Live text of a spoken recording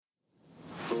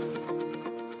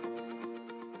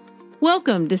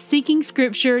Welcome to Seeking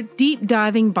Scripture Deep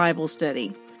Diving Bible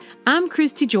Study. I'm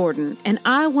Christy Jordan, and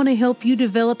I want to help you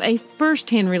develop a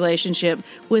first-hand relationship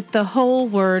with the whole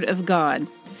Word of God.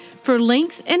 For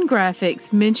links and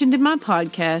graphics mentioned in my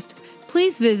podcast,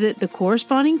 please visit the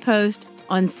corresponding post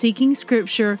on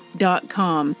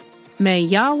seekingscripture.com. May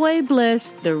Yahweh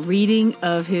bless the reading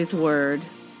of His Word.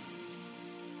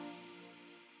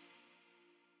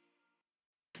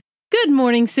 Good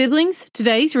morning, siblings.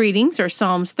 Today's readings are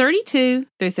Psalms 32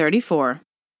 through 34.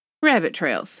 Rabbit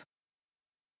Trails.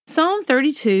 Psalm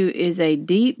 32 is a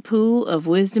deep pool of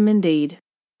wisdom indeed.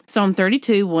 Psalm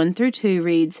 32, 1 through 2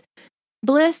 reads,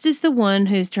 "Blessed is the one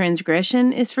whose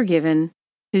transgression is forgiven,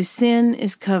 whose sin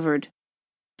is covered.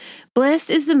 Blessed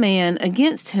is the man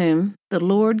against whom the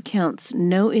Lord counts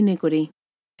no iniquity,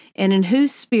 and in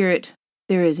whose spirit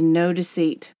there is no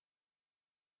deceit."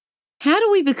 How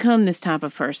do we become this type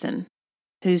of person,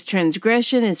 whose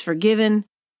transgression is forgiven,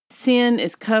 sin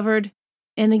is covered,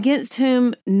 and against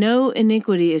whom no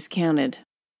iniquity is counted?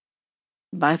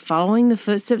 By following the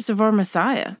footsteps of our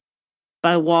Messiah,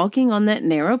 by walking on that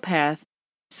narrow path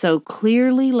so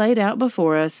clearly laid out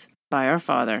before us by our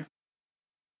Father.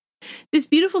 This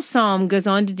beautiful psalm goes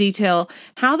on to detail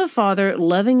how the Father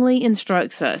lovingly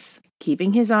instructs us,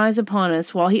 keeping His eyes upon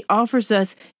us while He offers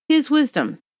us His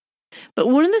wisdom. But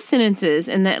one of the sentences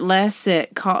in that last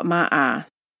set caught my eye.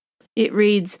 It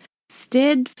reads,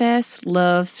 "Steadfast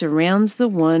love surrounds the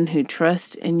one who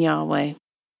trusts in Yahweh."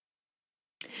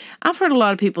 I've heard a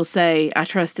lot of people say, "I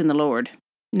trust in the Lord."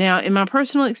 Now, in my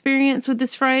personal experience with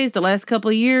this phrase the last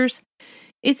couple of years,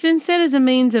 it's been said as a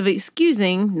means of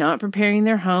excusing not preparing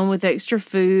their home with extra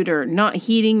food or not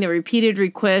heeding the repeated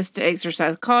request to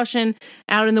exercise caution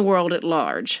out in the world at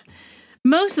large.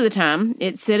 Most of the time,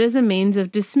 it's said as a means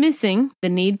of dismissing the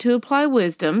need to apply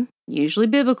wisdom, usually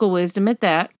biblical wisdom at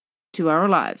that, to our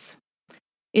lives.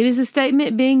 It is a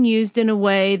statement being used in a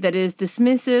way that is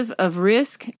dismissive of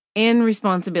risk and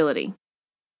responsibility.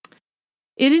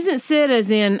 It isn't said as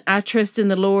in, "I trust in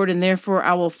the Lord and therefore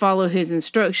I will follow His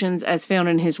instructions as found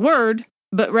in His Word,"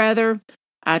 but rather,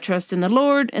 "I trust in the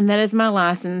Lord and that is my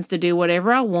license to do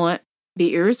whatever I want,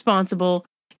 be irresponsible,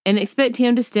 and expect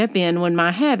Him to step in when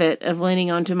my habit of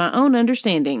leaning onto my own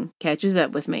understanding catches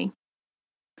up with me."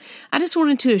 I just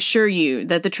wanted to assure you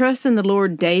that the trust in the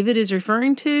Lord David is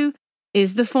referring to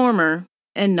is the former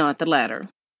and not the latter.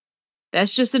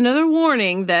 That's just another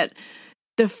warning that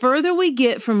the further we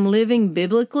get from living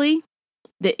biblically,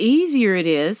 the easier it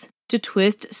is to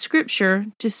twist Scripture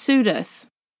to suit us.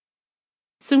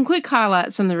 Some quick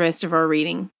highlights from the rest of our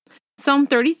reading. Psalm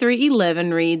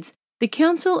 33:11 reads, "The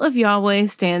counsel of Yahweh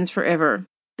stands forever,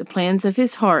 the plans of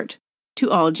His heart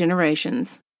to all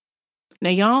generations."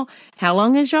 Now, y'all, how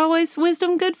long is Yahweh's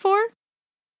wisdom good for?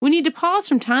 We need to pause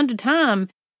from time to time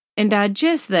and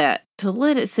digest that to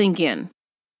let it sink in.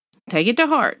 Take it to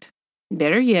heart.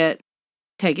 Better yet,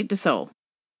 take it to soul.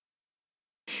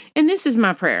 And this is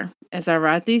my prayer as I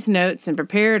write these notes and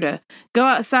prepare to go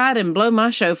outside and blow my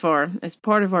shofar as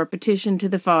part of our petition to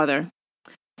the Father.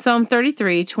 Psalm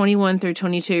 33, 21 through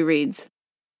 22 reads,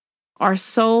 "Our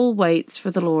soul waits for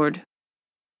the Lord.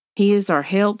 He is our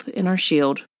help and our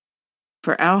shield,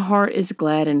 for our heart is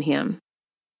glad in Him,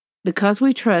 because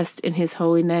we trust in His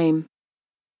holy name.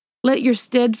 Let your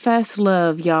steadfast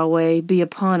love, Yahweh, be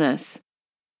upon us,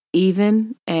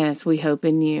 even as we hope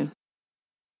in you."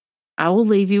 I will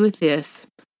leave you with this,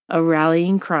 a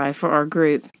rallying cry for our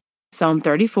group, Psalm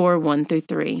 34, 1 through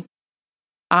 3.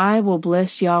 "I will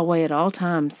bless Yahweh at all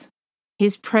times.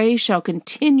 His praise shall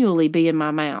continually be in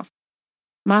my mouth.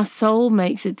 My soul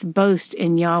makes its boast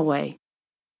in Yahweh.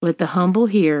 Let the humble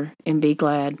hear and be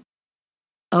glad.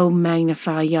 Oh,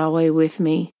 magnify Yahweh with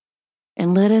me,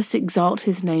 and let us exalt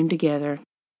His name together."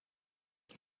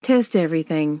 Test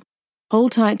everything.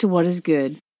 Hold tight to what is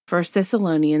good. 1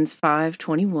 Thessalonians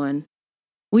 5:21.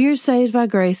 We are saved by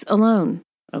grace alone.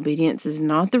 Obedience is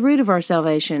not the root of our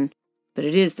salvation, but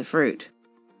it is the fruit.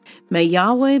 May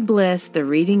Yahweh bless the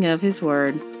reading of His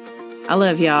Word. I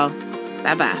love y'all.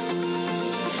 Bye-bye.